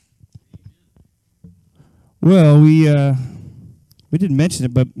Well, we didn't mention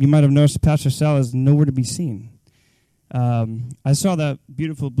it, but you might have noticed Pastor Sal is nowhere to be seen. I saw that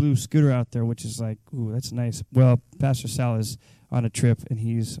beautiful blue scooter out there, which is like, ooh, that's nice. Well, Pastor Sal is on a trip, and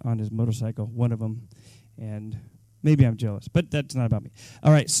he's on his motorcycle, one of them, and maybe I'm jealous, but that's not about me.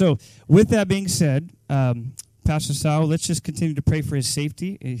 All right, so with that being said, Pastor Sal, let's just continue to pray for his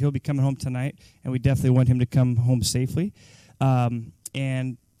safety. He'll be coming home tonight, and we definitely want him to come home safely.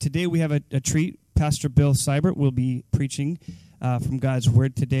 And today we have a treat. Pastor Bill Seybert will be preaching from God's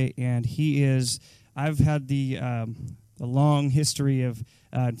Word today, and I've had the long history of,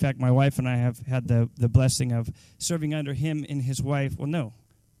 in fact, my wife and I have had the blessing of serving under him and his wife. Well, no,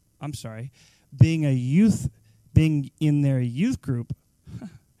 I'm sorry, being in their youth group.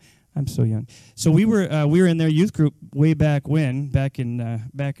 I'm so young. So we were in their youth group way back in the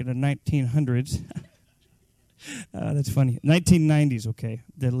 1900s. That's funny. 1990s, okay.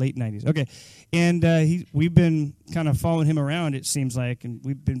 The late 90s. Okay. And we've been kind of following him around, it seems like, and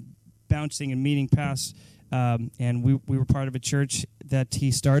we've been bouncing and meeting past, and we were part of a church that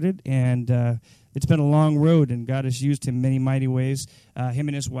he started, and it's been a long road, and God has used him in many mighty ways. Him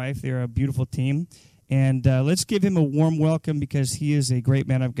and his wife, they're a beautiful team. And let's give him a warm welcome because he is a great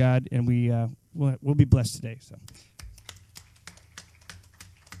man of God, and we'll be blessed today. So.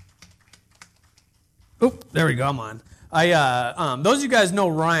 Oh, there we go. I'm on. Those of you guys know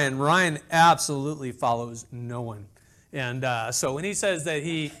Ryan. Ryan absolutely follows no one, and so when he says that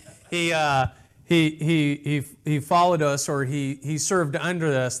he followed us or he served under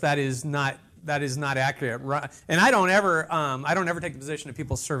us, that is not accurate. And I don't ever take the position of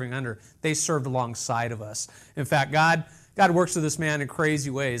people serving under. They served alongside of us. In fact, God works with this man in crazy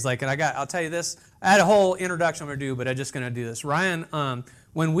ways. I'll tell you this. I had a whole introduction I'm going to do, but I'm just going to do this. Ryan,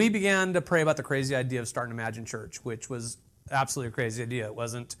 when we began to pray about the crazy idea of starting Imagine Church, which was absolutely a crazy idea. It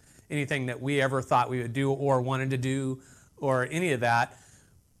wasn't anything that we ever thought we would do or wanted to do or any of that.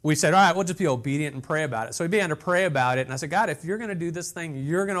 We said, all right, we'll just be obedient and pray about it. So we began to pray about it, and I said, God, if you're going to do this thing,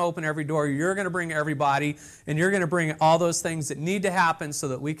 you're going to open every door, you're going to bring everybody, and you're going to bring all those things that need to happen so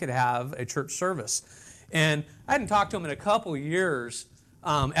that we could have a church service. And I hadn't talked to him in a couple years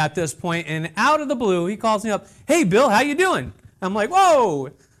at this point, and out of the blue, he calls me up, hey, Bill, how you doing? I'm like, whoa,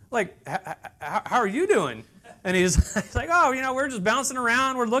 how are you doing? And he's like, oh, we're just bouncing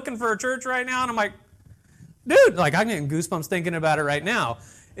around, we're looking for a church right now, and I'm like, dude, I'm getting goosebumps thinking about it right now.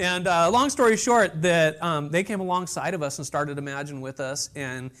 And long story short, that they came alongside of us and started Imagine with us,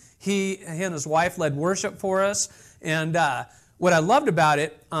 and he and his wife led worship for us. And what I loved about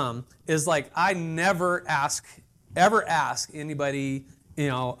it is I never ever ask anybody,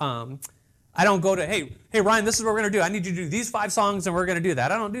 I don't go to, hey Ryan, this is what we're going to do. I need you to do these 5 songs, and we're going to do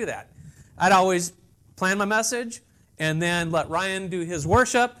that. I don't do that. I'd always plan my message and then let Ryan do his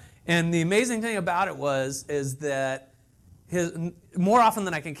worship. And the amazing thing about it is that more often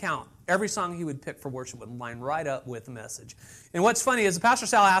than I can count, every song he would pick for worship would line right up with the message. And what's funny is Pastor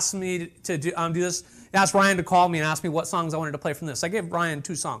Sal asked me to do this, asked Ryan to call me and ask me what songs I wanted to play from this. I gave Ryan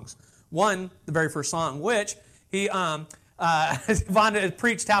 2 songs. One, the very first song, which he Vonda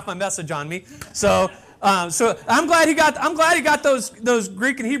preached half my message on me. So I'm glad he got those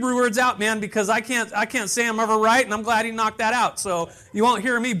Greek and Hebrew words out, man, because I can't say them ever right, and I'm glad he knocked that out. So you won't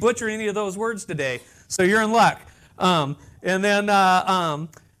hear me butcher any of those words today. So you're in luck. And then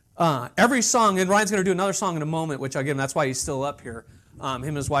every song, and Ryan's going to do another song in a moment, which again, that's why he's still up here. Him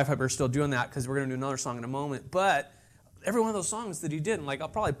and his wife are still doing that because we're going to do another song in a moment. But every one of those songs that he did, and I'll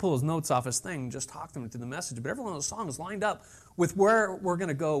probably pull his notes off his thing and just talk them through the message, but every one of those songs lined up with where we're going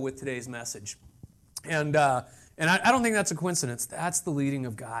to go with today's message. And I don't think that's a coincidence. That's the leading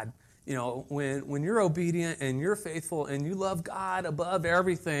of God. When you're obedient and you're faithful and you love God above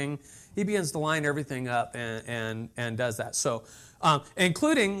everything, he begins to line everything up and does that. So,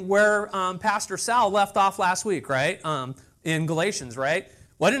 including where Pastor Sal left off last week, right? In Galatians, right?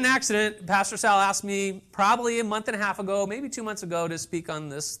 What an accident. Pastor Sal asked me probably a month and a half ago, maybe 2 months ago, to speak on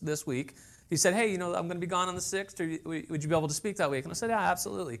this week. He said, hey, I'm going to be gone on the 6th. Or would you be able to speak that week? And I said, yeah,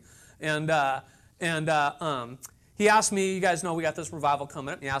 absolutely. And he asked me, you guys know we got this revival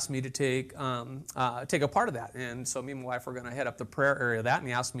coming up. He asked me to take a part of that. And so me and my wife were going to head up the prayer area of that. And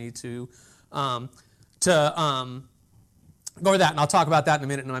he asked me to go over that. And I'll talk about that in a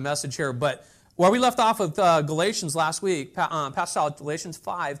minute in my message here. But where we left off with Galatians last week, Pastor Sal, Galatians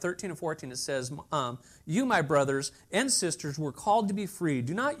 5, 13 and 14, it says, you, my brothers and sisters, were called to be free.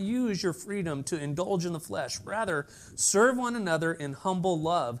 Do not use your freedom to indulge in the flesh. Rather, serve one another in humble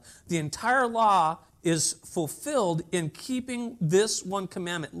love. The entire law is fulfilled in keeping this one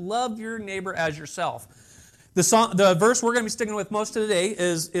commandment. Love your neighbor as yourself. The verse we're going to be sticking with most of today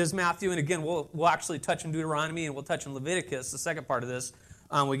is Matthew, and again, we'll actually touch on Deuteronomy, and we'll touch on Leviticus, the second part of this.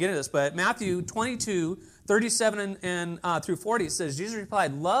 We get into this, but Matthew 22, 37 and through 40, it says, Jesus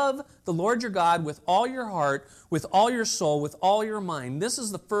replied, "Love the Lord your God with all your heart, with all your soul, with all your mind. This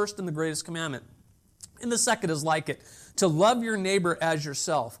is the first and the greatest commandment. And the second is like it, to love your neighbor as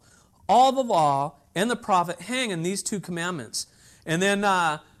yourself. All the law and the prophet hang in these two commandments." And then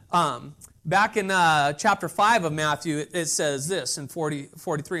back in chapter 5 of Matthew, it says this in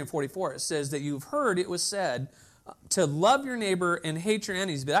 43 and 44. It says that you've heard it was said to love your neighbor and hate your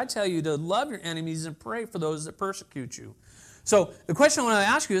enemies. But I tell you to love your enemies and pray for those that persecute you. So the question I want to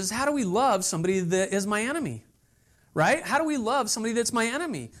ask you is, how do we love somebody that is my enemy? Right? How do we love somebody that's my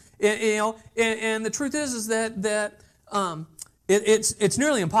enemy? And the truth is that it's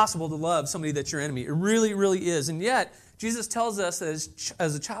nearly impossible to love somebody that's your enemy. It really, really is. And yet, Jesus tells us that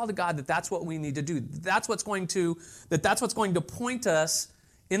as a child of God that's what we need to do. That's what's going to point us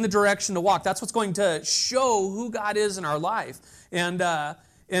in the direction to walk. That's what's going to show who God is in our life. And I'm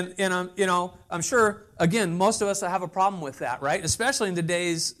sure, again, most of us have a problem with that, right? Especially in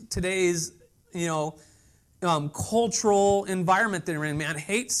today's cultural environment that we're in. Man,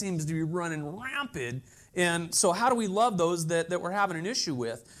 hate seems to be running rampant. And so how do we love those that we're having an issue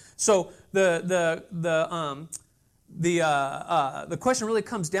with? So the question really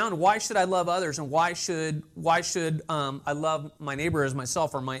comes down to, why should I love others, and why should I love my neighbor as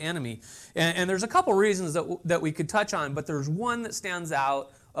myself or my enemy? And there's a couple reasons that we could touch on, but there's one that stands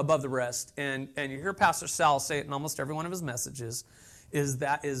out above the rest. And you hear Pastor Sal say it in almost every one of his messages, is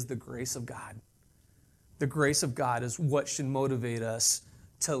the grace of God. The grace of God is what should motivate us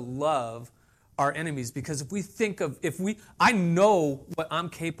to love our enemies, because I know what I'm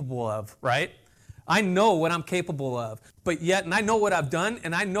capable of, right? I know what I'm capable of, and I know what I've done,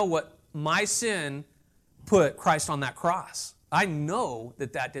 and I know what my sin put Christ on that cross. I know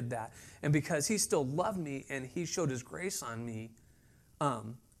that did that. And because he still loved me and he showed his grace on me,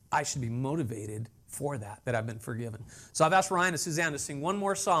 I should be motivated for that I've been forgiven. So I've asked Ryan and Suzanne to sing one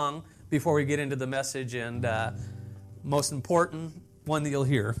more song before we get into the message, and most important one that you'll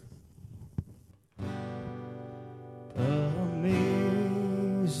hear. Amazing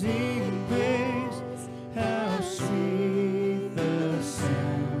grace, how sweet the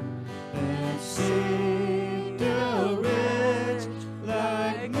sound that saved a wretch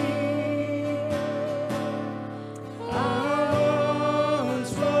like me. I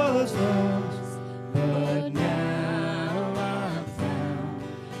once was lost, but now I'm found.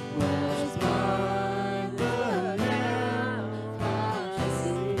 Was blind, but now I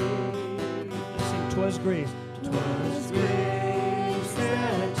see. Let's sing "'Twas Grace." 'Twas grace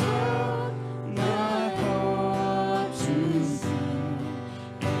that taught my heart to thee,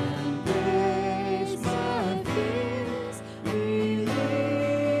 and grace my fears relieved.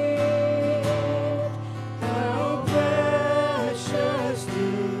 How precious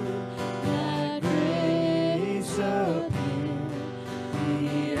did that grace appear,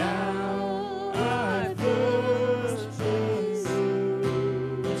 the hour I first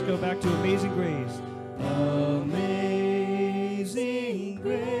believed. Let's go back to Amazing Grace. Amazing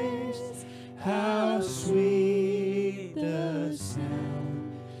grace, how sweet the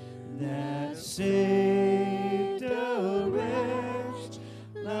sound that saved a wretch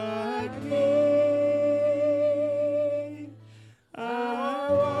like me. I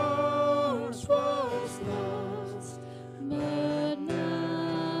once was lost, but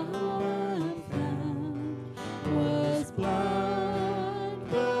now I'm found. Was blind,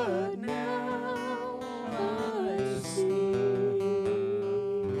 but now I see.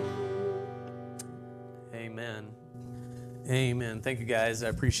 Amen. Amen. Thank you, guys. I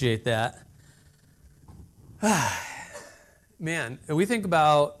appreciate that. Man, we think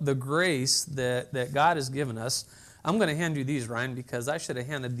about the grace that God has given us. I'm going to hand you these, Ryan, because I should have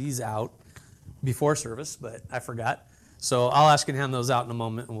handed these out before service, but I forgot. So I'll ask you to hand those out in a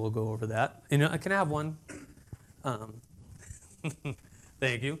moment, and we'll go over that. Can I have one?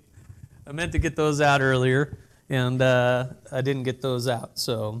 Thank you. I meant to get those out earlier, and I didn't get those out.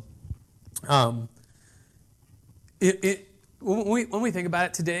 So when we think about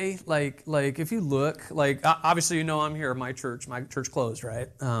it today, like if you look, obviously I'm here at my church closed, right?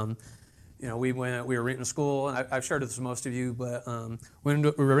 We were renting a school, and I've shared this with most of you, but we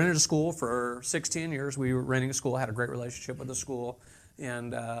were renting a school for 16 years. We were renting a school, had a great relationship with the school,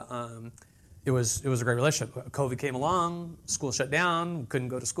 and it was a great relationship. COVID came along, school shut down, couldn't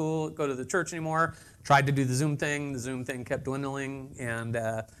go to the church anymore. Tried to do the Zoom thing kept dwindling, and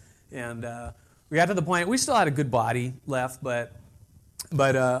we got to the point we still had a good body left, but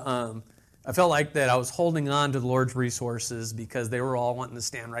I felt like that I was holding on to the Lord's resources because they were all wanting to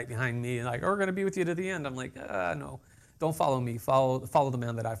stand right behind me and like, oh, we're going to be with you to the end. I'm like, no, don't follow me. Follow the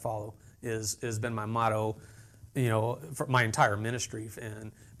man that I follow has been my motto, for my entire ministry. And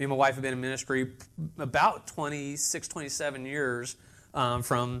me and my wife have been in ministry about 26, 27 years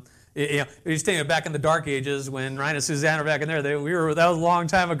from. You're staying back in the dark ages when Ryan and Suzanne are back in there. That was a long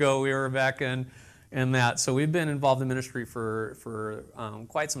time ago. We were back in that. So we've been involved in ministry for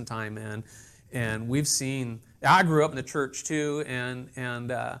quite some time, and we've seen. I grew up in the church too, and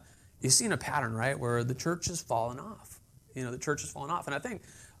you've seen a pattern, right, where the church has fallen off. The church has fallen off, and I think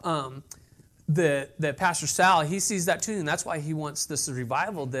that Pastor Sal, he sees that too, and that's why he wants this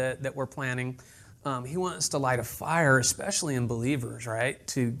revival that we're planning. He wants to light a fire, especially in believers, right,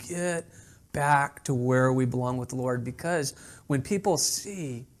 to get back to where we belong with the Lord. Because when people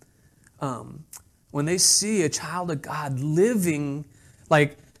see, when they see a child of God living,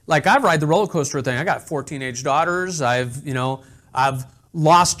 like I ride the roller coaster thing. I got 4 teenage daughters. I've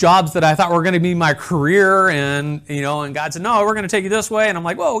lost jobs that I thought were going to be my career, and God said, no, we're going to take you this way. And I'm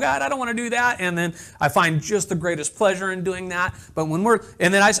like, whoa, God, I don't want to do that. And then I find just the greatest pleasure in doing that. But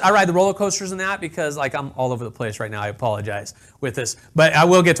and then I ride the roller coasters in that because I'm all over the place right now. I apologize with this, but I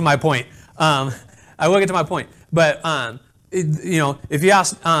will get to my point. But if you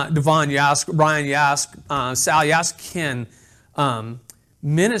ask Devon, you ask Brian, you ask Sal, you ask Ken,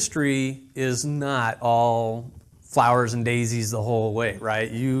 ministry is not all flowers and daisies the whole way,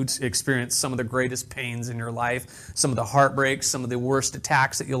 right? You experience some of the greatest pains in your life, some of the heartbreaks, some of the worst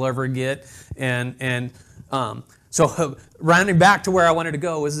attacks that you'll ever get. So rounding back to where I wanted to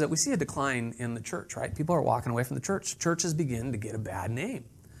go is that we see a decline in the church, right? People are walking away from the church. Churches begin to get a bad name,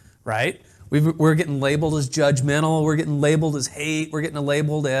 right? We're getting labeled as judgmental. We're getting labeled as hate. We're getting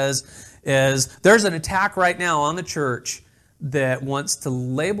labeled as there's an attack right now on the church that wants to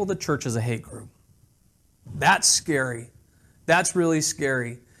label the church as a hate group. That's scary. That's really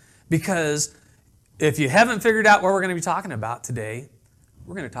scary, because if you haven't figured out what we're going to be talking about today,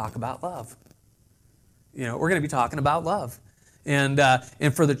 we're going to talk about love. We're going to be talking about love. And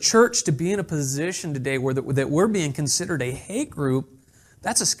for the church to be in a position today that we're being considered a hate group,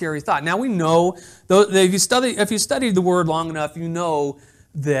 that's a scary thought. Now we know, if you studied the word long enough, you know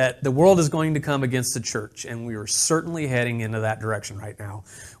that the world is going to come against the church, and we are certainly heading into that direction right now.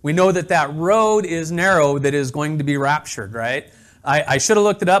 We know that road is narrow that is going to be raptured, right? I should have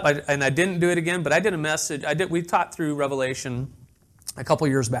looked it up, and I didn't do it again, but I did a message. We taught through Revelation a couple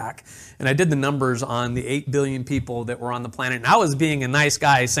years back, and I did the numbers on the 8 billion people that were on the planet, and I was being a nice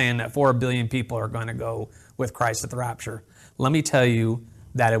guy saying that 4 billion people are going to go with Christ at the rapture. Let me tell you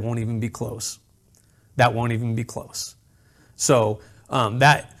that it won't even be close. That won't even be close. So,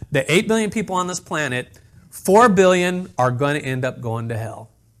 that the 8 billion people on this planet, 4 billion are going to end up going to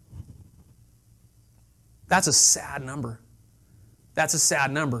hell. That's a sad number. That's a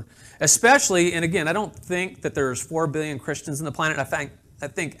sad number. Especially, and again, I don't think that there's 4 billion Christians on the planet. I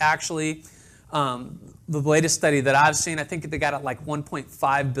think actually, the latest study that I've seen, I think they got like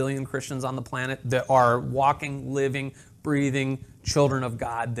 1.5 billion Christians on the planet that are walking, living, breathing children of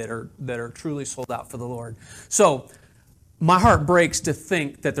God that are truly sold out for the Lord. So, my heart breaks to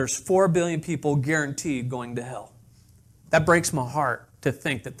think that there's 4 billion people guaranteed going to hell. That breaks my heart to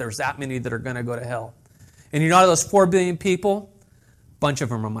think that there's that many that are going to go to hell. And out of those 4 billion people, a bunch of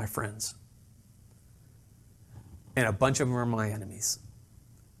them are my friends. And a bunch of them are my enemies.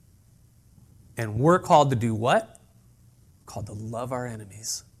 And we're called to do what? Called to love our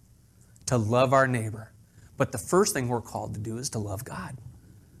enemies. To love our neighbor. But the first thing we're called to do is to love God.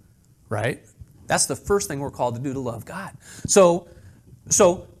 Right? That's the first thing we're called to do, to love God. So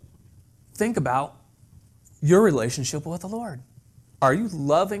think about your relationship with the Lord. Are you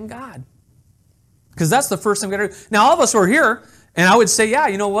loving God? Because that's the first thing we got to do. Now, all of us who are here, and I would say, yeah,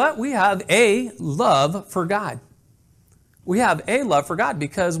 you know what? We have a love for God. We have a love for God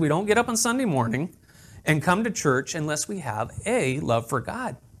because we don't get up on Sunday morning and come to church unless we have a love for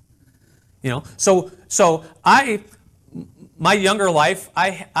God. So my younger life,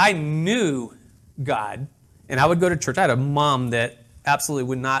 I knew God, and I would go to church. I had a mom that absolutely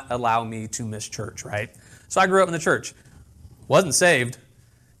would not allow me to miss church, right? So I grew up in the church. Wasn't saved,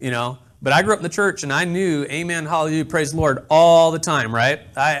 but I grew up in the church, and I knew amen, hallelujah, praise the Lord all the time, right?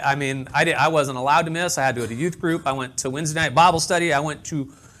 I wasn't allowed to miss. I had to go to youth group. I went to Wednesday night Bible study. I went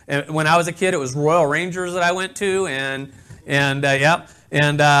to, when I was a kid, it was Royal Rangers that I went to, and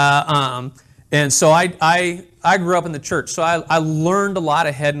so I grew up in the church, so I learned a lot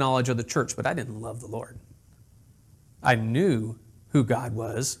of head knowledge of the church, but I didn't love the Lord. I knew who God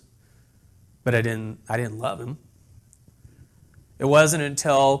was, but I didn't love Him. It wasn't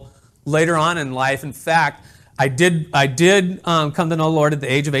until later on in life. In fact, I did come to know the Lord at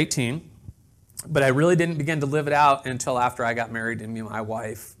the age of 18, but I really didn't begin to live it out until after I got married and me and my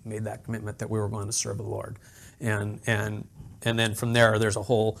wife made that commitment that we were going to serve the Lord. And then from there's a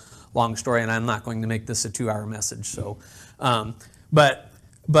whole long story, and I'm not going to make this a 2-hour message. So, but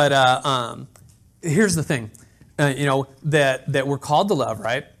here's the thing, that we're called to love,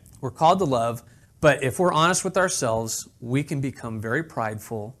 right? We're called to love, but if we're honest with ourselves, we can become very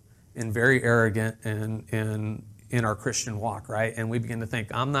prideful and very arrogant in our Christian walk, right? And we begin to think,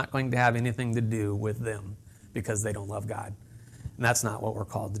 I'm not going to have anything to do with them because they don't love God. And that's not what we're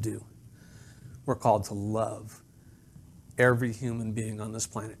called to do. We're called to love every human being on this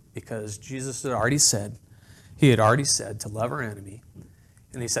planet because Jesus had already said to love our enemy,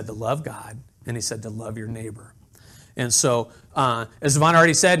 and he said to love God, and he said to love your neighbor. And so, as Yvonne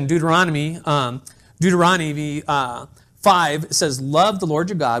already said in Deuteronomy 5, it says, love the Lord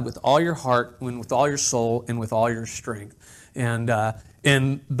your God with all your heart, and with all your soul, and with all your strength. And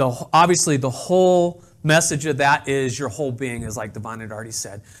obviously the whole message of that is your whole being, is like Devon had already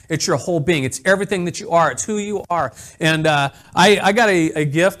said. It's your whole being. It's everything that you are. It's who you are. And I got a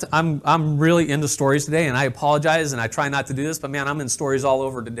gift. I'm really into stories today, and I apologize, and I try not to do this, but man, I'm in stories all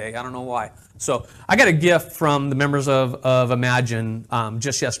over today. I don't know why. So I got a gift from the members of Imagine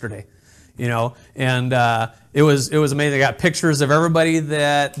just yesterday, and it was amazing. I got pictures of everybody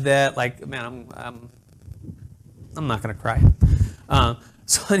that like, man, I'm not going to cry.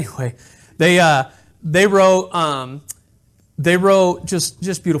 So anyway, they wrote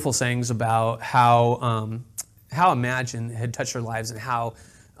just beautiful sayings about how Imagine had touched their lives, and how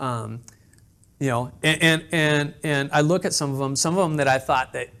and I look at some of them that I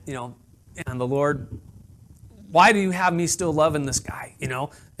thought that, and the Lord, why do you have me still loving this guy?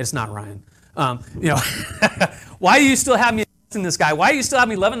 It's not Ryan. Why do you still have me in this guy? Why do you still have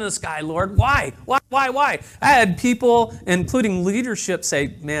me loving this guy, Lord? Why? I had people, including leadership,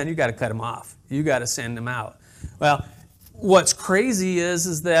 say, man, you got to cut him off. You got to send him out. Well, what's crazy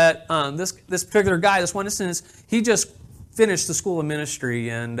is that this particular guy, this one instance, he just finished the school of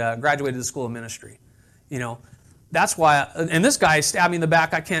ministry and graduated the school of ministry. That's why. And this guy stabbed me in the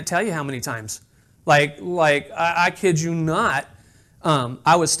back. I can't tell you how many times. Like I kid you not.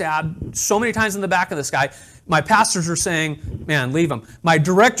 I was stabbed so many times in the back of this guy. My pastors were saying, man, leave him. My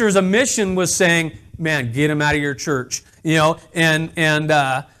directors of mission was saying, man, get him out of your church. And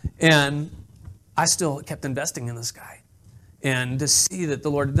I still kept investing in this guy, and to see that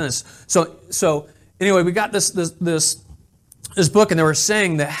the Lord had done this. So anyway, we got this book, and they were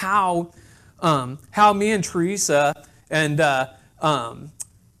saying that how me and Teresa and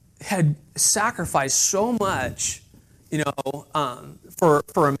had sacrificed so much, for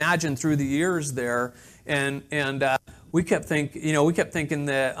Imagine through the years there, and we kept thinking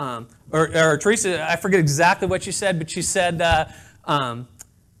that, or Teresa, I forget exactly what she said, but she said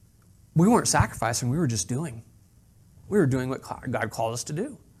we weren't sacrificing, we were just doing. We were doing what God called us to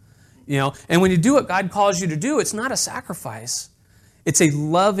do. And when you do what God calls you to do, it's not a sacrifice. It's a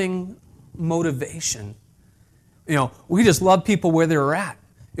loving motivation. We just love people where they're at.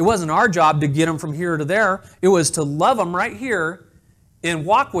 It wasn't our job to get them from here to there. It was to love them right here and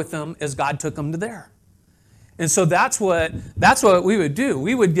walk with them as God took them to there. And so that's what we would do.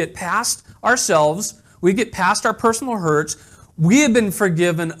 We would get past ourselves. We'd get past our personal hurts. We have been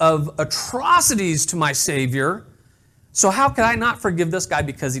forgiven of atrocities to my Savior. So how could I not forgive this guy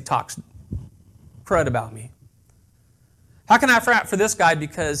because he talks crud about me? How can I forget for this guy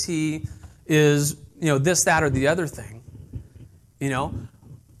because he is, this, that, or the other thing?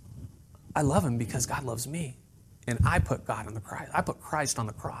 I love him because God loves me. And I put God on the cross. I put Christ on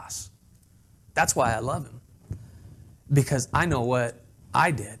the cross. That's why I love him. Because I know what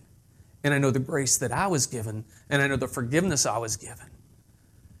I did. And I know the grace that I was given. And I know the forgiveness I was given.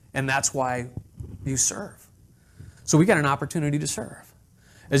 And that's why you serve. So we got an opportunity to serve.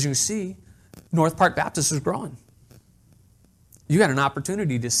 As you can see, North Park Baptist is growing. You got an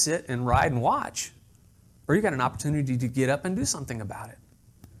opportunity to sit and ride and watch. Or you got an opportunity to get up and do something about it.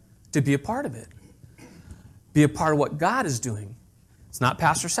 To be a part of it. Be a part of what God is doing. It's not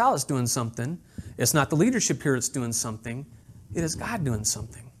Pastor Sal that's doing something. It's not the leadership here that's doing something. It is God doing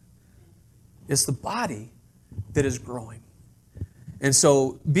something. It's the body that is growing. And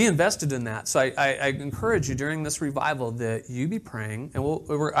so be invested in that. So I encourage you during this revival that you be praying. And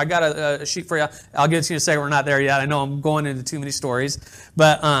I got a sheet for you. I'll get to you in a second. We're not there yet. I know I'm going into too many stories.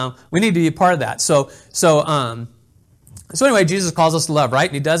 But we need to be a part of that. So anyway, Jesus calls us to love, right?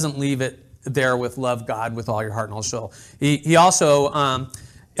 And he doesn't leave it there with love God with all your heart and all soul. He also,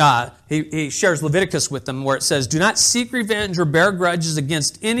 he shares Leviticus with them where it says, do not seek revenge or bear grudges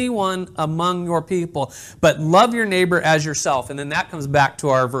against anyone among your people, but love your neighbor as yourself. And then that comes back to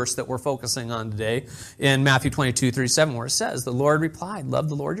our verse that we're focusing on today in Matthew 22:37, where it says, the Lord replied, love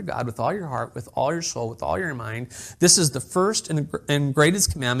the Lord your God with all your heart, with all your soul, with all your mind. This is the first and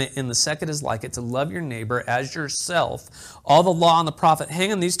greatest commandment, and the second is like it, to love your neighbor as yourself. All the law and the prophet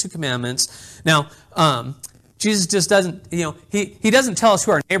hang on these two commandments. Now, Jesus just doesn't, he doesn't tell us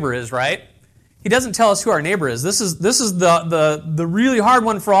who our neighbor is, right? He doesn't tell us who our neighbor is. This is the really hard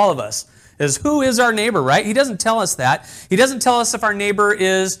one for all of us, is who is our neighbor, right? He doesn't tell us that. He doesn't tell us if our neighbor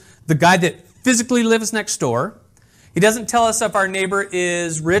is the guy that physically lives next door. He doesn't tell us if our neighbor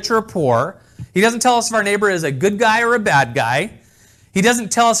is rich or poor. He doesn't tell us if our neighbor is a good guy or a bad guy. He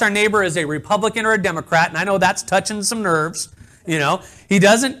doesn't tell us our neighbor is a Republican or a Democrat, and I know that's touching some nerves, He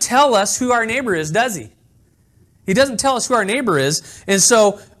doesn't tell us who our neighbor is, does he? He doesn't tell us who our neighbor is, and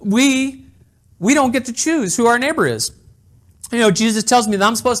so we don't get to choose who our neighbor is. Jesus tells me that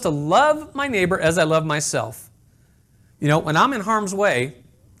I'm supposed to love my neighbor as I love myself. When I'm in harm's way,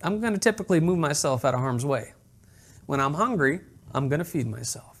 I'm going to typically move myself out of harm's way. When I'm hungry, I'm going to feed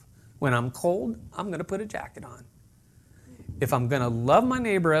myself. When I'm cold, I'm going to put a jacket on. If I'm going to love my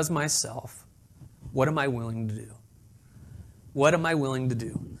neighbor as myself, what am I willing to do? What am I willing to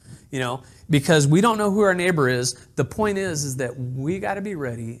do? Because we don't know who our neighbor is. The point is that we got to be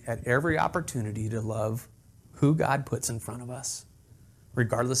ready at every opportunity to love who God puts in front of us,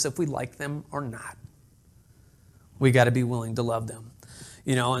 regardless if we like them or not. We got to be willing to love them.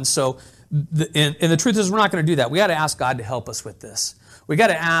 And so, the truth is we're not going to do that. We got to ask God to help us with this. We got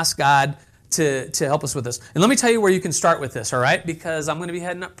to ask God to help us with this. And let me tell you where you can start with this, all right? Because I'm going to be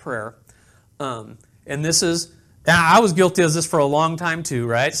heading up prayer. And this is, I was guilty of this for a long time too,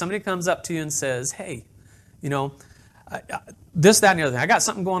 right? Somebody comes up to you and says, hey, this, that, and the other thing. I got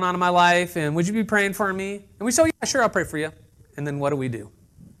something going on in my life, and would you be praying for me? And we say, yeah, sure, I'll pray for you. And then what do?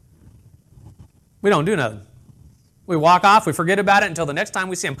 We don't do nothing. We walk off, we forget about it until the next time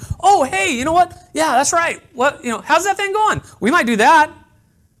we see him. Oh, hey, you know what? Yeah, that's right. What, how's that thing going? We might do that.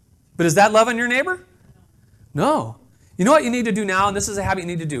 But is that loving your neighbor? No. You know what you need to do now, and this is a habit you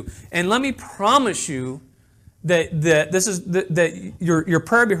need to do. And let me promise you that your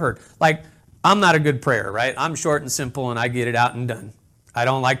prayer be heard. Like, I'm not a good prayer, right? I'm short and simple, and I get it out and done. I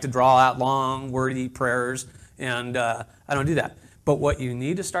don't like to draw out long, wordy prayers, and I don't do that. But what you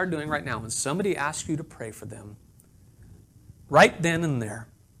need to start doing right now, when somebody asks you to pray for them, right then and there,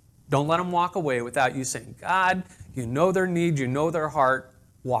 don't let them walk away without you saying, God, you know their need, you know their heart,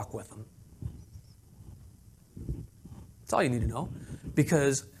 walk with them. That's all you need to know,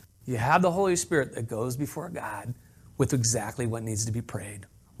 because you have the Holy Spirit that goes before God with exactly what needs to be prayed,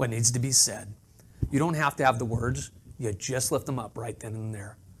 what needs to be said. You don't have to have the words. You just lift them up right then and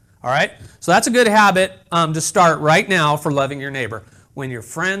there. All right? So that's a good habit to start right now for loving your neighbor. When your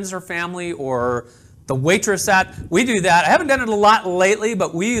friends or family or the waitress we do that. I haven't done it a lot lately,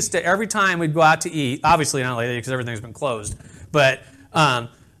 but we used to, every time we'd go out to eat, obviously not lately because everything's been closed, but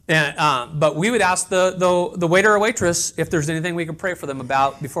we would ask the waiter or waitress if there's anything we could pray for them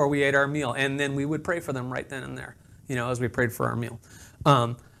about before we ate our meal, and then we would pray for them right then and there, as we prayed for our meal.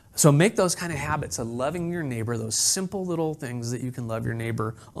 So make those kind of habits of loving your neighbor, those simple little things that you can love your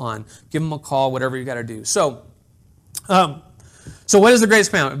neighbor on. Give them a call, whatever you got to do. So what is the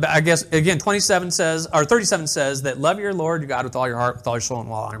greatest commandment? I guess, again, 37 says, or 37 says that love your Lord, your God, with all your heart, with all your soul, and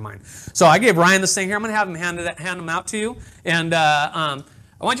with all your mind. So I gave Ryan this thing here. I'm going to have him hand them out to you. And I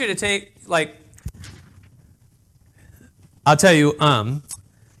want you to take, I'll tell you,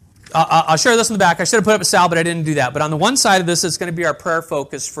 I'll share this in the back. I should have put up a salve, but I didn't do that. But on the one side of this, it's going to be our prayer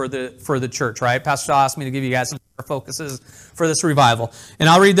focus for the church, right? Pastor Shaw asked me to give you guys some prayer focuses for this revival. And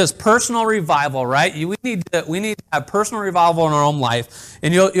I'll read this: personal revival, right? We need to have personal revival in our own life.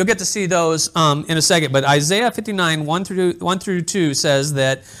 And you'll get to see those in a second. But Isaiah 59, 1 through 2 says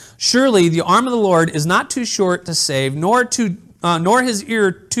that, surely the arm of the Lord is not too short to save, nor his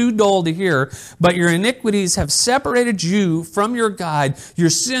ear too dull to hear, but your iniquities have separated you from your God. Your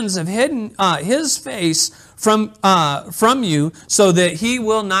sins have hidden his face from you, so that he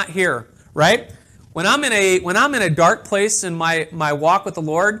will not hear. Right? When I'm in a dark place in my walk with the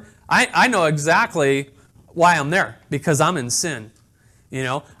Lord, I know exactly why I'm there, because I'm in sin.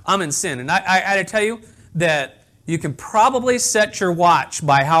 I'm in sin, and I got to tell you that you can probably set your watch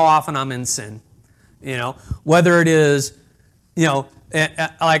by how often I'm in sin. Whether it is,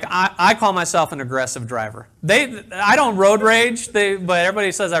 like I call myself an aggressive driver. I don't road rage, but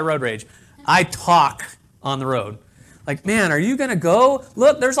everybody says I road rage. I talk on the road. Like, man, are you going to go?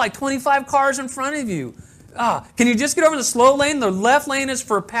 Look, there's like 25 cars in front of you. Can you just get over the slow lane? The left lane is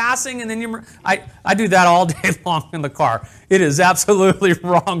for passing, and then I do that all day long in the car. It is absolutely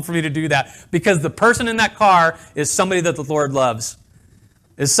wrong for me to do that because the person in that car is somebody that the Lord loves.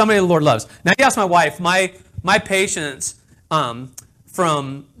 Is somebody the Lord loves. Now, you ask my wife, my patience from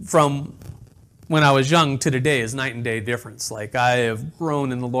when I was young to today is night and day difference. Like, I have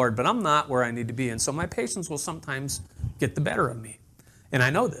grown in the Lord, but I'm not where I need to be. And so my patience will sometimes get the better of me. And I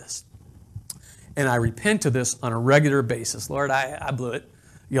know this. And I repent of this on a regular basis. Lord, I blew it.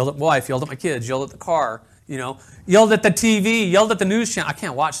 Yelled at my wife, yelled at my kids, yelled at the car, yelled at the TV, yelled at the news channel. I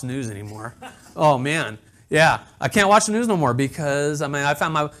can't watch the news anymore. Oh, man. Yeah, I can't watch the news no more because, I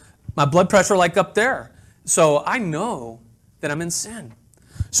found my blood pressure like up there. So I know that I'm in sin.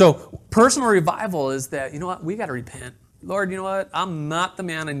 So personal revival is that, we got to repent. Lord, you know what? I'm not the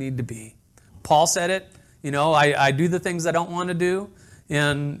man I need to be. Paul said it. I do the things I don't want to do,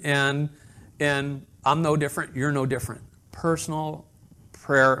 and I'm no different. You're no different. Personal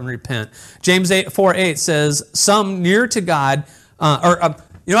prayer and repent. James 4:8 says, some near to God,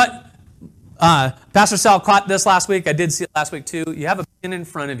 you know what? Pastor Sal caught this last week. I did see it last week too. You have a pen in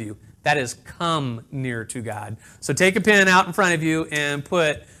front of you. That is come near to God. So take a pen out in front of you and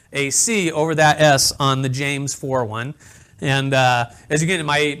put a C over that S on the James 4 one. And as you get into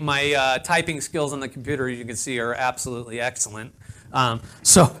my typing skills on the computer, as you can see, are absolutely excellent.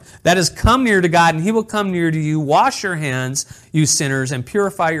 So that is come near to God, and he will come near to you. Wash your hands, you sinners, and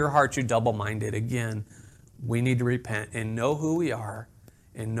purify your hearts, you double-minded. Again, we need to repent and know who we are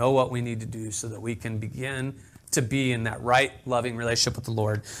and know what we need to do so that we can begin to be in that right, loving relationship with the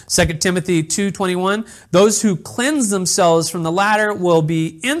Lord. 2 Timothy 2:21, those who cleanse themselves from the latter will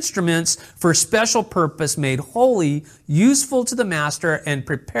be instruments for special purpose, made holy, useful to the master, and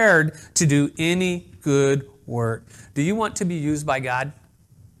prepared to do any good work. Do you want to be used by God?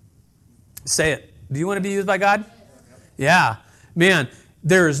 Say it. Do you want to be used by God? Yeah. Man,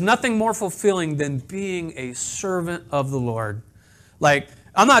 there is nothing more fulfilling than being a servant of the Lord. Like,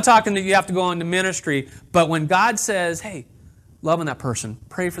 I'm not talking that you have to go into ministry, but when God says, hey, love on that person,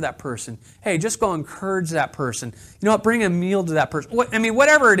 pray for that person, hey, just go encourage that person, you know what, bring a meal to that person.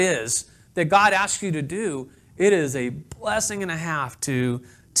 Whatever it is that God asks you to do, it is a blessing and a half to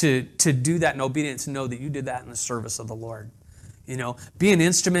do that in obedience and know that you did that in the service of the Lord. Be an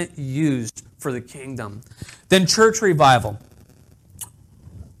instrument used for the kingdom. Then church revival.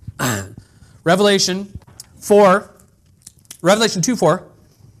 Revelation 2:4.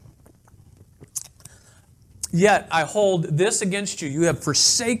 Yet I hold this against you. You have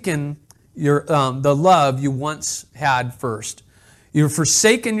forsaken your the love you once had first. You've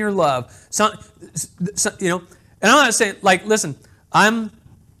forsaken your love. And I'm not saying, listen, I'm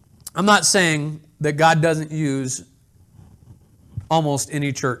not saying that God doesn't use almost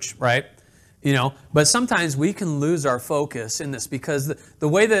any church, right? But sometimes we can lose our focus in this because the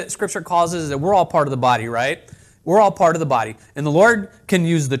way that Scripture calls it is that we're all part of the body, right? We're all part of the body. And the Lord can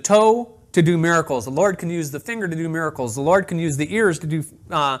use the toe to do miracles. The Lord can use the finger to do miracles. The Lord can use the ears to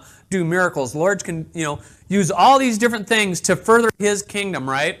do miracles. The Lord can, use all these different things to further His kingdom,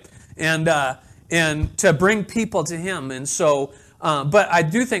 right? And to bring people to Him. And so, but I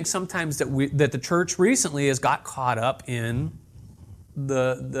do think sometimes that the church recently has got caught up in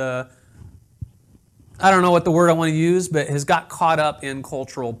the I don't know what the word I want to use, but has got caught up in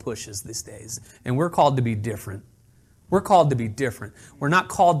cultural pushes these days. And we're called to be different. We're called to be different. We're not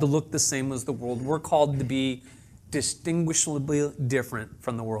called to look the same as the world. We're called to be distinguishably different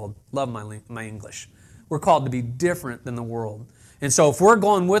from the world. Love my English. We're called to be different than the world. And so if we're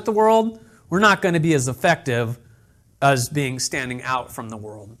going with the world, we're not going to be as effective as standing out from the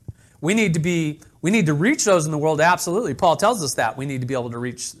world. We need to reach those in the world, absolutely. Paul tells us that. We need to be able to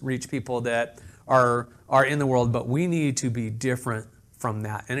reach people that are in the world, but we need to be different from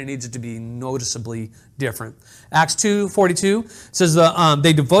that, and it needs to be noticeably different. Acts 2:42 says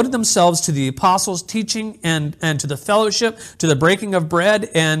they devoted themselves to the apostles' teaching and to the fellowship, to the breaking of bread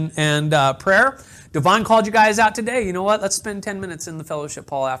and prayer. Devon called you guys out today. You know what? Let's spend 10 minutes in the fellowship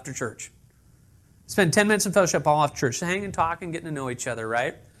hall after church. Spend 10 minutes in fellowship hall after church, hanging, talking, getting to know each other,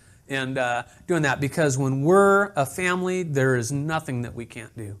 right? And doing that, because when we're a family, there is nothing that we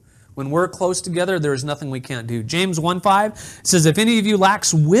can't do. When we're close together, there is nothing we can't do. James 1:5 says, if any of you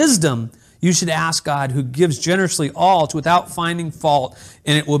lacks wisdom, you should ask God, who gives generously all without finding fault,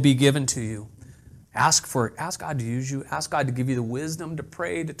 and it will be given to you. Ask for it. Ask God to use you. Ask God to give you the wisdom to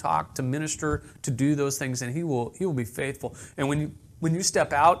pray, to talk, to minister, to do those things, and He will be faithful. And when you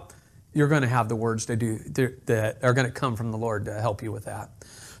step out, you're going to have the words to do that are going to come from the Lord to help you with that.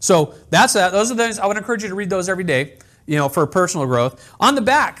 So that's that. Those are the things I would encourage you to read those every day, for personal growth. On the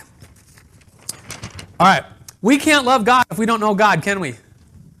back All right. We can't love God if we don't know God, can we?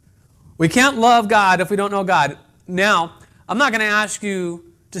 We can't love God if we don't know God. Now, I'm not going to ask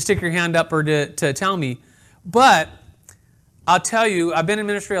you to stick your hand up or to tell me, but I'll tell you, I've been in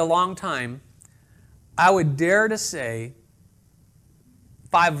ministry a long time. I would dare to say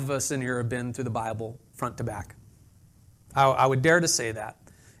 5 of us in here have been through the Bible front to back. I would dare to say that,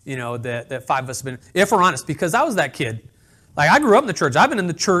 that 5 of us have been, if we're honest, because I was that kid. Like, I grew up in the church. I've been in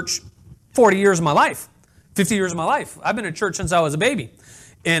the church 40 years of my life, 50 years of my life. I've been in church since I was a baby.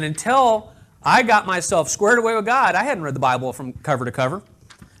 And until I got myself squared away with God, I hadn't read the Bible from cover to cover.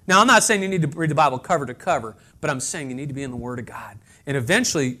 Now, I'm not saying you need to read the Bible cover to cover, but I'm saying you need to be in the Word of God. And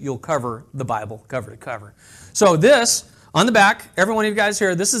eventually, you'll cover the Bible cover to cover. So this, on the back, every one of you guys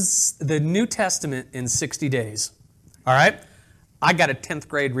here, this is the New Testament in 60 days. All right? I got a 10th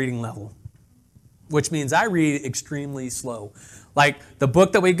grade reading level, which means I read extremely slow. Like the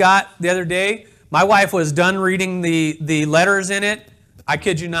book that we got the other day, my wife was done reading the letters in it. I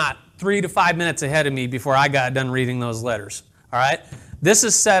kid you not, 3 to 5 minutes ahead of me before I got done reading those letters. All right? This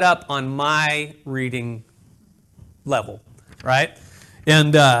is set up on my reading level, right?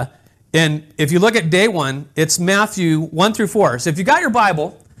 And if you look at day 1, it's Matthew 1 through 4. So if you got your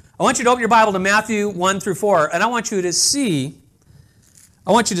Bible, I want you to open your Bible to Matthew 1 through 4, and I want you to see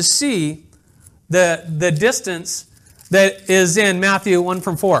the distance that is in Matthew 1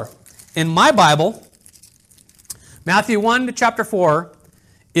 from 4. In my Bible, Matthew 1 to chapter 4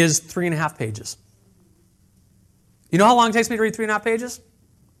 is 3.5 pages. You know how long it takes me to read 3.5 pages?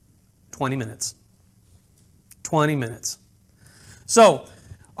 20 minutes. 20 minutes. So,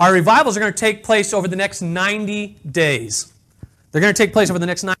 our revivals are going to take place over the next 90 days. They're going to take place over the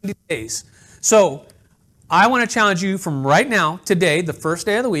next 90 days. So, I want to challenge you from right now, today, the first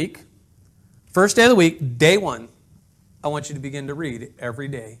day of the week, day 1, I want you to begin to read every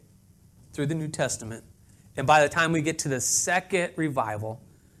day through the New Testament. And by the time we get to the second revival,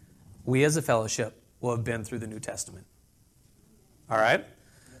 we as a fellowship will have been through the New Testament. All right?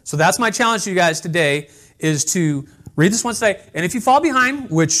 So that's my challenge to you guys today, is to read this once a day. And if you fall behind,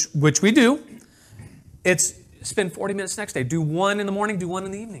 which we do, it's spend 40 minutes next day. Do 1 in the morning, do 1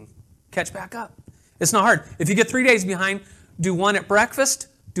 in the evening. Catch back up. It's not hard. If you get 3 days behind, do 1 at breakfast,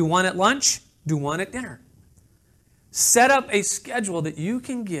 do 1 at lunch, do 1 at dinner. Set up a schedule that you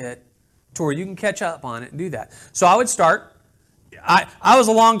can get to where you can catch up on it and do that. So I would start. I was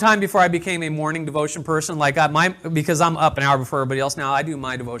a long time before I became a morning devotion person. Because I'm up an hour before everybody else now, I do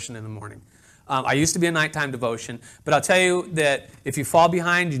my devotion in the morning. I used to be a nighttime devotion, but I'll tell you that if you fall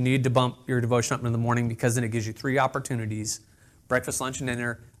behind, you need to bump your devotion up in the morning, because then it gives you 3 opportunities: breakfast, lunch, and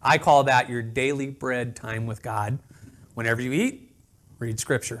dinner. I call that your daily bread time with God. Whenever you eat, read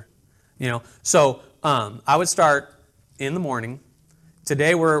Scripture. So I would start in the morning.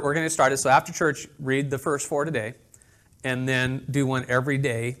 Today we're going to start it. So after church, read the first 4 today, and then do 1 every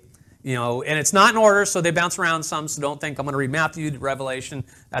day. And it's not in order, so they bounce around some, so don't think I'm going to read Matthew to Revelation.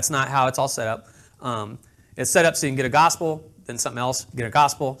 That's not how it's all set up. It's set up so you can get a gospel, then something else, get a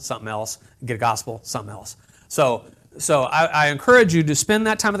gospel, something else, get a gospel, something else. So I encourage you to spend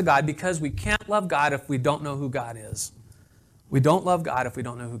that time with God, because we can't love God if we don't know who God is. We don't love God if we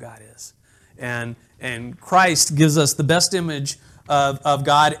don't know who God is. And Christ gives us the best image of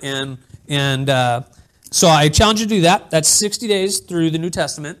God, so I challenge you to do that. That's 60 days through the New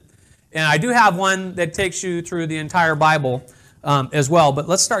Testament. And I do have one that takes you through the entire Bible as well. But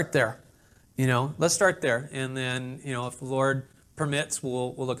let's start there. Let's start there. And then, if the Lord permits,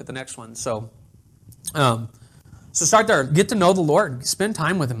 we'll look at the next one. So start there. Get to know the Lord. Spend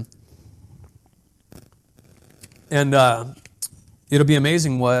time with Him. And it'll be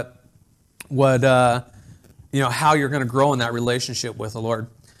amazing how you're going to grow in that relationship with the Lord.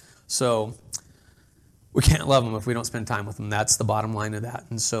 So we can't love Him if we don't spend time with Him. That's the bottom line of that.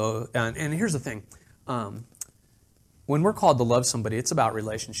 And so, and here's the thing. When we're called to love somebody, it's about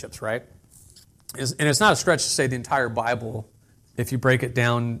relationships, right? And it's not a stretch to say the entire Bible, if you break it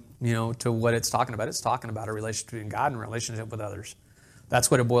down, to what it's talking about a relationship between God and a relationship with others. That's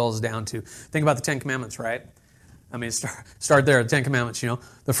what it boils down to. Think about the 10 Commandments, right? I mean, start there, the 10 Commandments,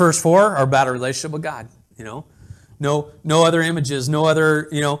 The first 4 are about a relationship with God, No other images, no other,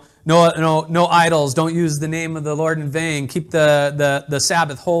 no idols. Don't use the name of the Lord in vain. Keep the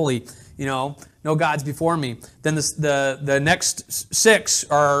Sabbath holy. No gods before me. Then the next 6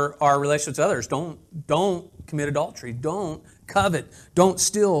 are relationships with others. Don't commit adultery. Don't covet. Don't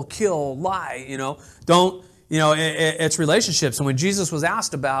steal, kill, lie. Don't. It's relationships. And when Jesus was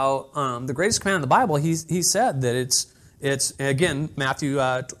asked about the greatest command in the Bible, he said that it's again, Matthew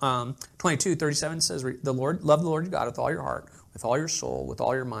 22:37 says, love the Lord your God with all your heart, with all your soul, with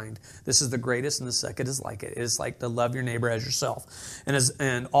all your mind. This is the greatest, and the second is like it. It is like to love your neighbor as yourself.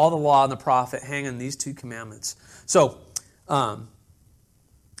 And all the law and the prophet hang on these two commandments. So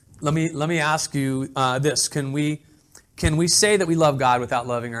let me ask you this. Can we say that we love God without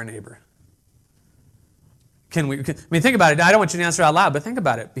loving our neighbor? Think about it. I don't want you to answer out loud, but think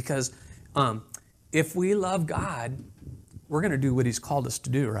about it. Because if we love God, we're going to do what He's called us to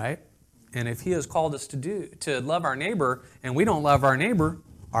do, right? And if He has called us to love our neighbor, and we don't love our neighbor,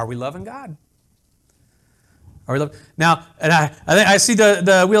 are we loving God? Now, and I see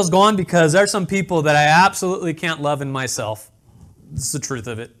the wheels going, because there's some people that I absolutely can't love in myself. This is the truth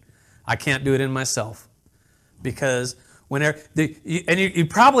of it. I can't do it in myself. Because you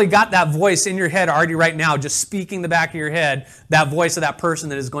probably got that voice in your head already right now, just speaking the back of your head, that voice of that person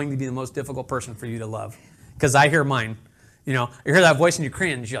that is going to be the most difficult person for you to love. Because I hear mine. You hear that voice and you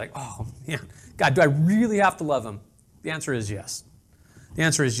cringe. You're like, oh, man, God, do I really have to love them? The answer is yes. The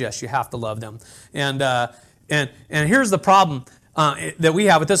answer is yes, you have to love them. And here's the problem that we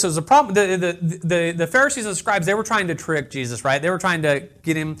have with this. It was a problem. The Pharisees and the scribes, they were trying to trick Jesus, right? They were trying to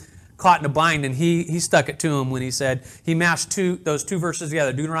get Him caught in a bind, and he stuck it to him when he said, he mashed those two verses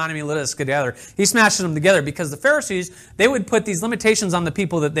together, Deuteronomy and Leviticus together. He smashed them together because the Pharisees, they would put these limitations on the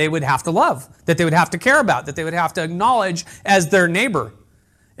people that they would have to love, that they would have to care about, that they would have to acknowledge as their neighbor.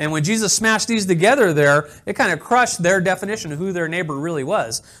 And when Jesus smashed these together there, it kind of crushed their definition of who their neighbor really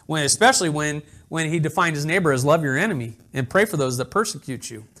was, especially when He defined His neighbor as love your enemy and pray for those that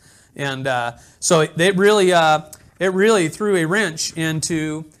persecute you. And so it really threw a wrench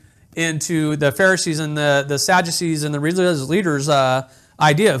into the Pharisees and the Sadducees and the religious leaders'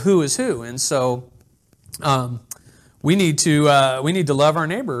 idea of who is who. And so we need to love our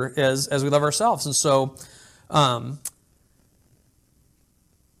neighbor as we love ourselves. And so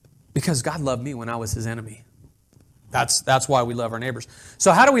because God loved me when I was His enemy. That's why we love our neighbors.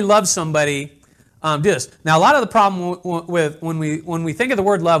 So how do we love somebody? Do this. Now, a lot of the problem with when we think of the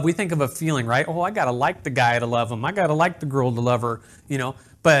word love, we think of a feeling, right? Oh, I gotta like the guy to love him. I gotta like the girl to love her.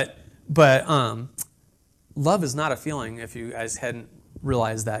 But love is not a feeling, if you guys hadn't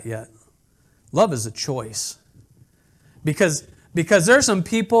realized that yet. Love is a choice. Because there are some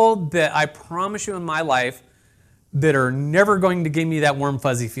people that I promise you in my life that are never going to give me that warm,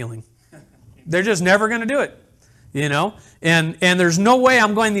 fuzzy feeling. They're just never going to do it. And there's no way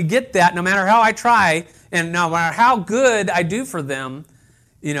I'm going to get that no matter how I try and no matter how good I do for them,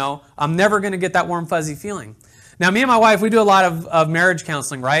 I'm never going to get that warm, fuzzy feeling. Now, me and my wife, we do a lot of marriage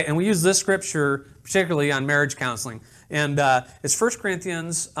counseling, right? And we use this scripture particularly on marriage counseling. And it's 1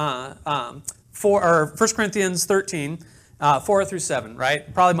 Corinthians 1 Corinthians 13, 4 through 7,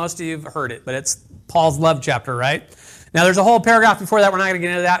 right? Probably most of you have heard it, but it's Paul's love chapter, right? Now, there's a whole paragraph before that. We're not going to get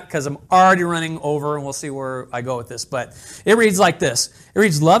into that because I'm already running over, and we'll see where I go with this. But it reads like this. It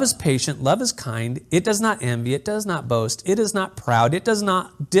reads, love is patient, love is kind, it does not envy, it does not boast, it is not proud, it does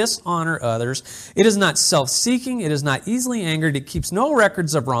not dishonor others, it is not self-seeking, it is not easily angered, it keeps no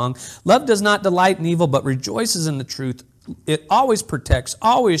records of wrong. Love does not delight in evil, but rejoices in the truth. It always protects,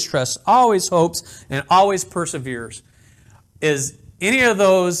 always trusts, always hopes, and always perseveres. Is any of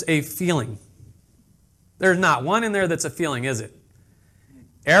those a feeling? There's not one in there that's a feeling, is it?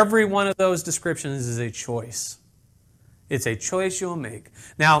 Every one of those descriptions is a choice. It's a choice you'll make.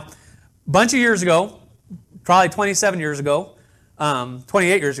 Now, a bunch of years ago, probably 27 years ago,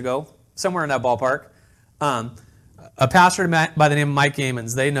 28 years ago, somewhere in that ballpark, a pastor by the name of Mike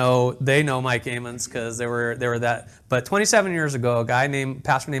Amons. They know Mike Amons because they were that. But 27 years ago, a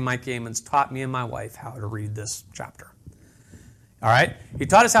pastor named Mike Amons taught me and my wife how to read this chapter. All right? He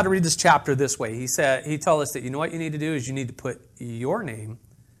taught us how to read this chapter this way. He told us that what you need to do is you need to put your name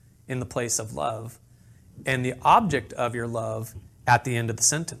in the place of love and the object of your love at the end of the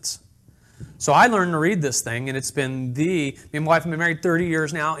sentence. So I learned to read this thing, and it's been me and my wife have been married 30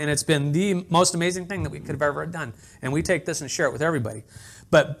 years now, and it's been the most amazing thing that we could have ever done. And we take this and share it with everybody.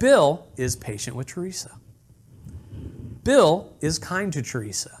 But Bill is patient with Teresa. Bill is kind to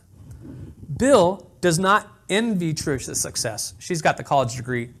Teresa. Bill does not envy Teresa's success. She's got the college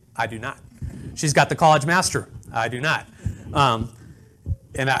degree. I do not. She's got the college master. I do not.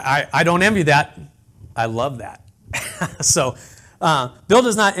 And I don't envy that. I love that. So Bill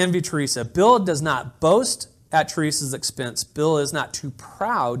does not envy Teresa. Bill does not boast at Teresa's expense. Bill is not too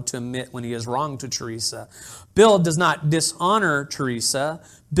proud to admit when he is wrong to Teresa. Bill does not dishonor Teresa.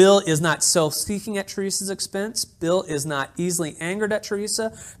 Bill is not self-seeking at Teresa's expense. Bill is not easily angered at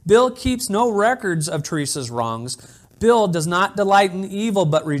Teresa. Bill keeps no records of Teresa's wrongs. Bill does not delight in evil,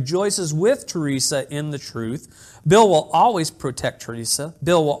 but rejoices with Teresa in the truth. Bill will always protect Teresa.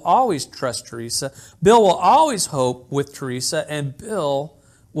 Bill will always trust Teresa. Bill will always hope with Teresa, and Bill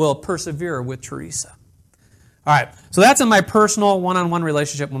will persevere with Teresa. All right, so that's in my personal one-on-one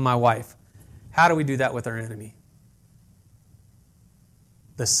relationship with my wife. How do we do that with our enemy?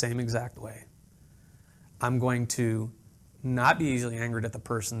 The same exact way. I'm going to not be easily angered at the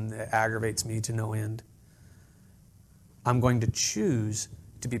person that aggravates me to no end. I'm going to choose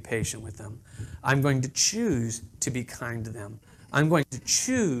to be patient with them. I'm going to choose to be kind to them. I'm going to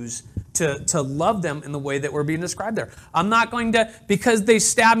choose to love them in the way that we're being described there. I'm not going to, because they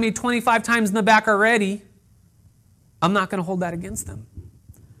stabbed me 25 times in the back already, I'm not going to hold that against them.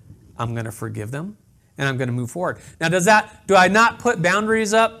 I'm going to forgive them, and I'm going to move forward. Now, do I not put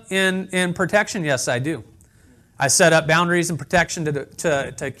boundaries up in protection? Yes, I do. I set up boundaries and protection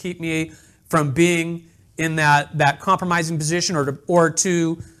to keep me from being in that compromising position or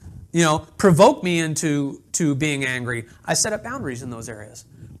to provoke me into being angry. I set up boundaries in those areas,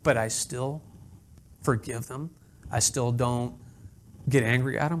 but I still forgive them. I still don't get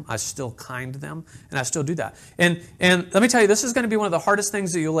angry at them. I still kind to them, and I still do that. And let me tell you, this is going to be one of the hardest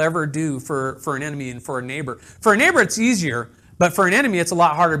things that you'll ever do for an enemy and for a neighbor. For a neighbor, it's easier. But for an enemy, it's a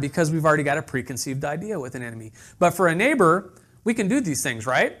lot harder because we've already got a preconceived idea with an enemy. But for a neighbor, we can do these things,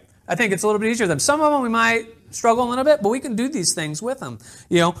 right? I think it's a little bit easier than some of them. We might struggle a little bit, but we can do these things with them.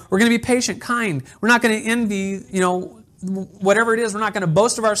 We're going to be patient, kind. We're not going to envy, whatever it is. We're not going to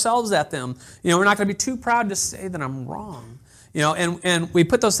boast of ourselves at them. We're not going to be too proud to say that I'm wrong. And we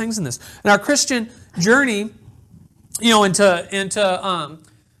put those things in this. And our Christian journey,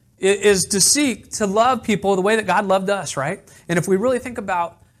 is to seek to love people the way that God loved us, right? And if we really think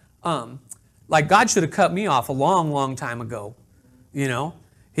about, like God should have cut me off a long, long time ago.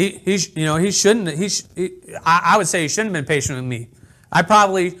 He shouldn't. I would say he shouldn't have been patient with me. I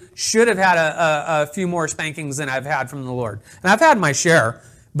probably should have had a few more spankings than I've had from the Lord, and I've had my share.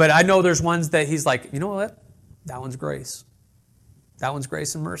 But I know there's ones that He's like, you know what? That one's grace. That one's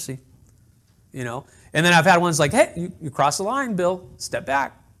grace and mercy. And then I've had ones like, hey, you crossed the line, Bill. Step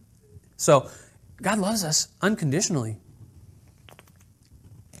back. So God loves us unconditionally.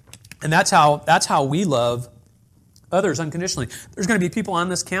 And that's how we love others unconditionally. There's going to be people on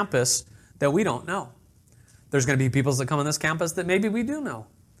this campus that we don't know. There's going to be people that come on this campus that maybe we do know.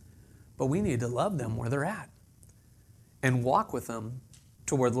 But we need to love them where they're at and walk with them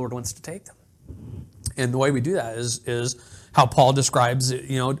to where the Lord wants to take them. And the way we do that is how Paul describes,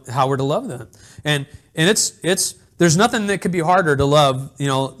 how we're to love them. And it's there's nothing that could be harder to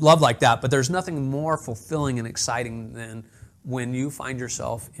love like that, but there's nothing more fulfilling and exciting than when you find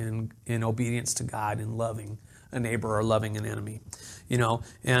yourself in obedience to God and loving a neighbor or loving an enemy.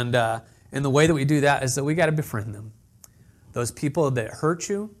 And the way that we do that is that we got to befriend them. Those people that hurt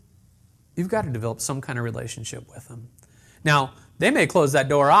you, you've got to develop some kind of relationship with them. Now, they may close that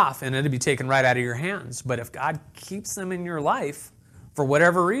door off and it'll be taken right out of your hands, but if God keeps them in your life for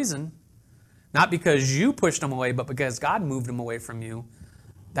whatever reason, not because you pushed them away, but because God moved them away from you,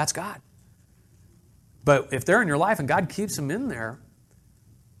 that's God. But if they're in your life and God keeps them in there,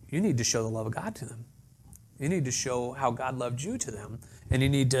 you need to show the love of God to them. You need to show how God loved you to them. And you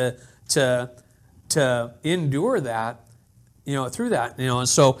need to endure that, through that. And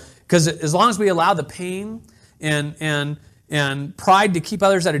so, because as long as we allow the pain and pride to keep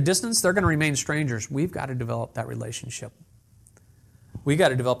others at a distance, they're going to remain strangers. We've got to develop that relationship. We got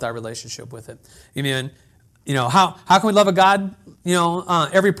to develop that relationship with it. Amen. How can we love a God?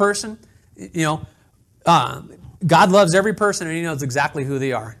 Every person. God loves every person, and He knows exactly who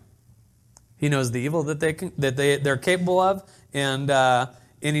they are. He knows the evil that they're capable of, and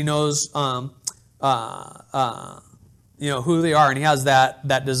He knows who they are, and He has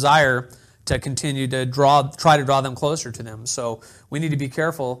that desire to continue to try to draw them closer to them. So we need to be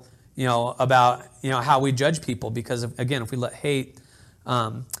careful, about how we judge people, because again, if we let hate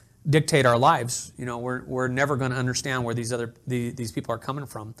dictate our lives, we're never going to understand where these people are coming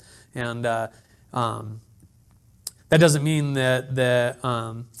from, and that doesn't mean that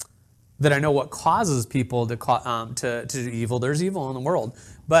I know what causes people to do evil. There's evil in the world,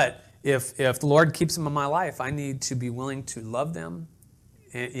 but if the Lord keeps them in my life, I need to be willing to love them,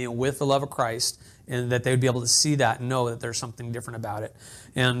 with the love of Christ, and that they would be able to see that and know that there's something different about it.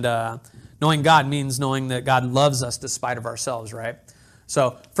 And knowing God means knowing that God loves us despite of ourselves, right?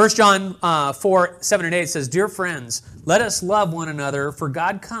 So 1 John 4:7-8 says, "Dear friends, let us love one another, for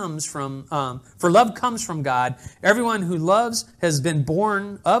love comes from God. Everyone who loves has been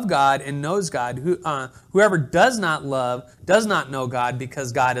born of God and knows God. Whoever does not love does not know God,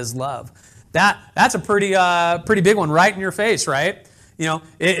 because God is love." That's a pretty big one right in your face, right?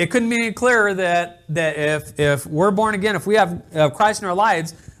 It couldn't be any clearer that if we're born again, if we have Christ in our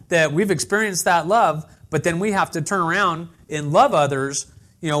lives, that we've experienced that love, but then we have to turn around and love others,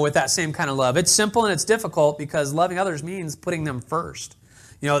 with that same kind of love. It's simple and it's difficult because loving others means putting them first.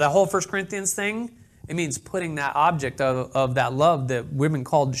 That whole 1 Corinthians thing, it means putting that object of that love that we've been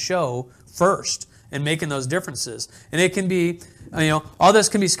called to show first and making those differences. And it can be, all this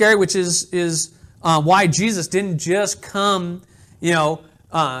can be scary, which is why Jesus didn't just come,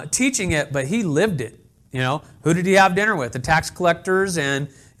 teaching it, but he lived it. Who did he have dinner with? The tax collectors and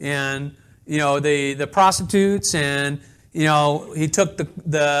the prostitutes, and he took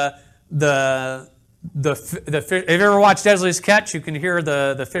the fish. Have you ever watched Desley's Catch? You can hear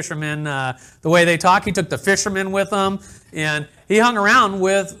the fishermen, the way they talk. He took the fishermen with him, and he hung around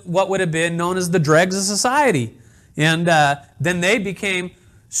with what would have been known as the dregs of society. And then they became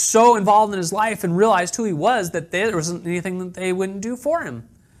so involved in his life and realized who he was that there wasn't anything that they wouldn't do for him.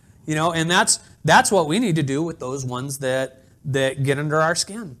 And that's what we need to do with those ones that get under our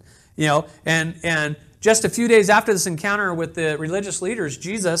skin. And just a few days after this encounter with the religious leaders,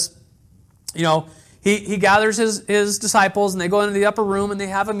 Jesus, he gathers his disciples, and they go into the upper room and they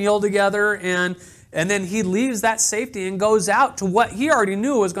have a meal together, and then he leaves that safety and goes out to what he already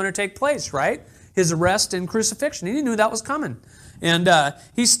knew was going to take place, right? His arrest and crucifixion. He knew that was coming. And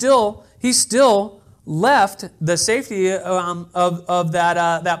he still left the safety of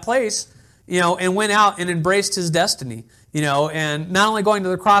that place, and went out and embraced his destiny, and not only going to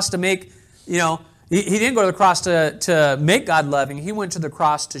the cross to make, he didn't go to the cross to make God loving. He went to the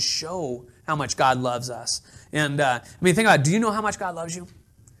cross to show how much God loves us. And think about it. Do you know how much God loves you?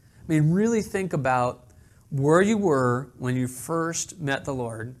 Really think about where you were when you first met the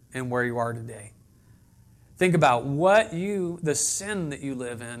Lord and where you are today. Think about the sin that you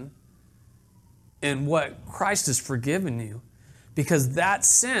live in and what Christ has forgiven you. Because that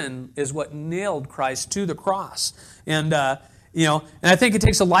sin is what nailed Christ to the cross. And I think it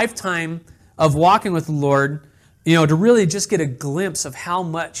takes a lifetime of walking with the Lord, to really just get a glimpse of how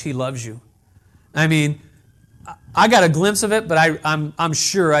much he loves you. I got a glimpse of it, but I'm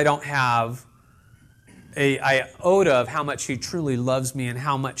sure I don't have an iota of how much he truly loves me and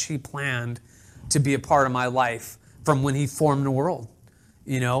how much he planned to be a part of my life from when he formed the world.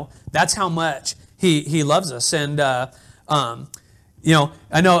 That's how much he loves us. And I know.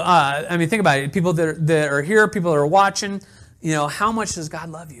 Think about it. People that are here, people that are watching. How much does God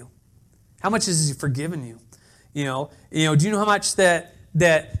love you? How much has he forgiven you? Do you know how much that?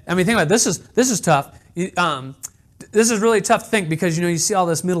 Think about it. This is tough. This is really tough to think because you see all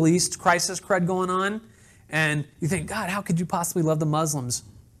this Middle East crisis crud going on, and you think, God, how could you possibly love the Muslims?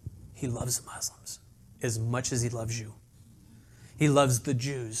 He loves the Muslims as much as he loves you. He loves the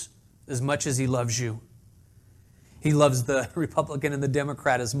Jews as much as he loves you. He loves the Republican and the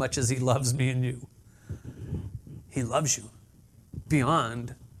Democrat as much as he loves me and you. He loves you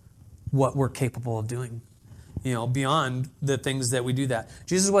beyond what we're capable of doing. Beyond the things that we do that.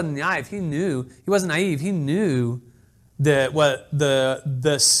 Jesus wasn't naive. He wasn't naive. He knew that what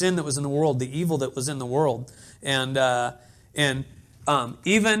the sin that was in the world, the evil that was in the world. And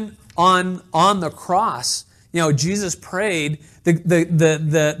even on the cross, Jesus prayed,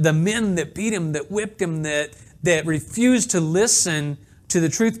 the men that beat him, that whipped him, that refused to listen to the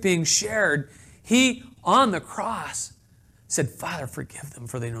truth being shared, he, on the cross, said, Father, forgive them,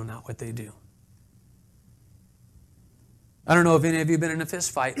 for they know not what they do. I don't know if any of you have been in a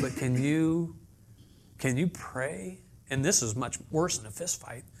fist fight, but can you pray? And this is much worse than a fist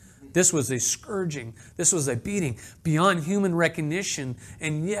fight. This was a scourging. This was a beating beyond human recognition.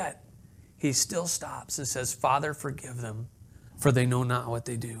 And yet, he still stops and says, Father, forgive them, for they know not what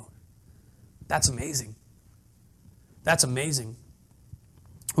they do. That's amazing. That's amazing.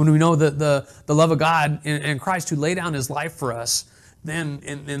 When we know that the love of God and Christ who laid down his life for us, then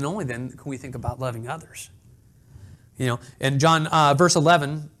and only then can we think about loving others. In John verse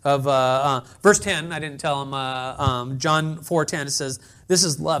 11 of verse 10, I didn't tell him, John 4:10, it says, this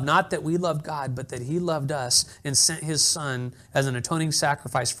is love, not that we loved God, but that he loved us and sent his son as an atoning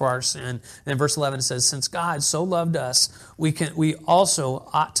sacrifice for our sin. And in verse 11 it says, since God so loved us, we also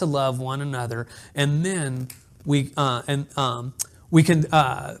ought to love one another. And then we can,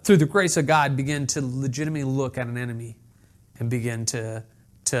 through the grace of God, begin to legitimately look at an enemy and begin to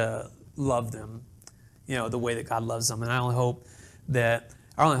love them, the way that God loves them. And our only hope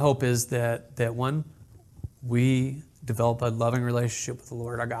is that one, we develop a loving relationship with the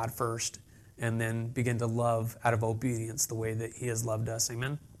Lord our God first, and then begin to love out of obedience the way that he has loved us.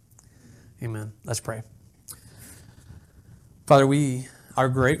 Amen? Amen. Let's pray. Father, we are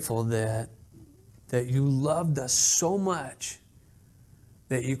grateful that that you loved us so much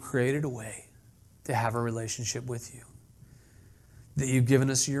that you created a way to have a relationship with you. That you've given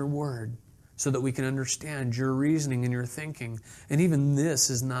us your word so that we can understand your reasoning and your thinking. And even this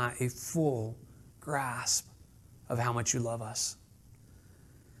is not a full grasp of how much you love us.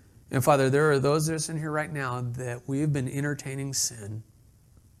 And Father, there are those of us in here right now that we have been entertaining sin.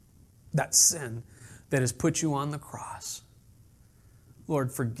 That sin that has put you on the cross.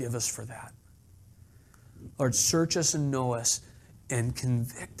 Lord, forgive us for that. Lord, search us and know us and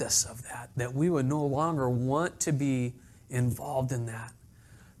convict us of that we would no longer want to be involved in that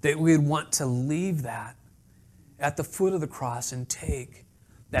we would want to leave that at the foot of the cross and take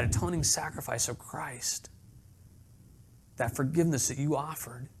that atoning sacrifice of Christ, that forgiveness that you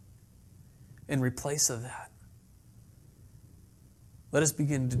offered, in replace of that. Let us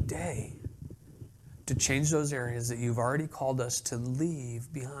begin today to change those areas that you've already called us to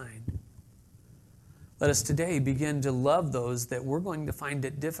leave behind. Let us today begin to love those that we're going to find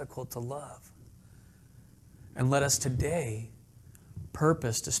it difficult to love. And let us today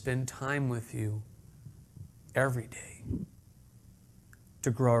purpose to spend time with you every day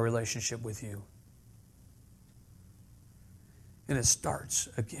to grow a relationship with you. And it starts,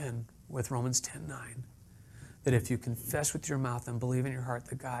 again, with Romans 10:9, that if you confess with your mouth and believe in your heart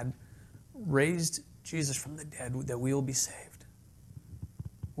that God raised Jesus from the dead, that we will be saved.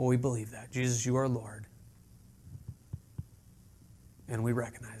 Well, we believe that. Jesus, you are Lord. And we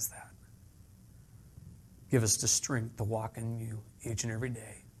recognize that. Give us the strength to walk in you each and every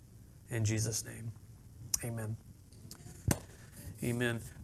day. In Jesus' name, amen. Amen.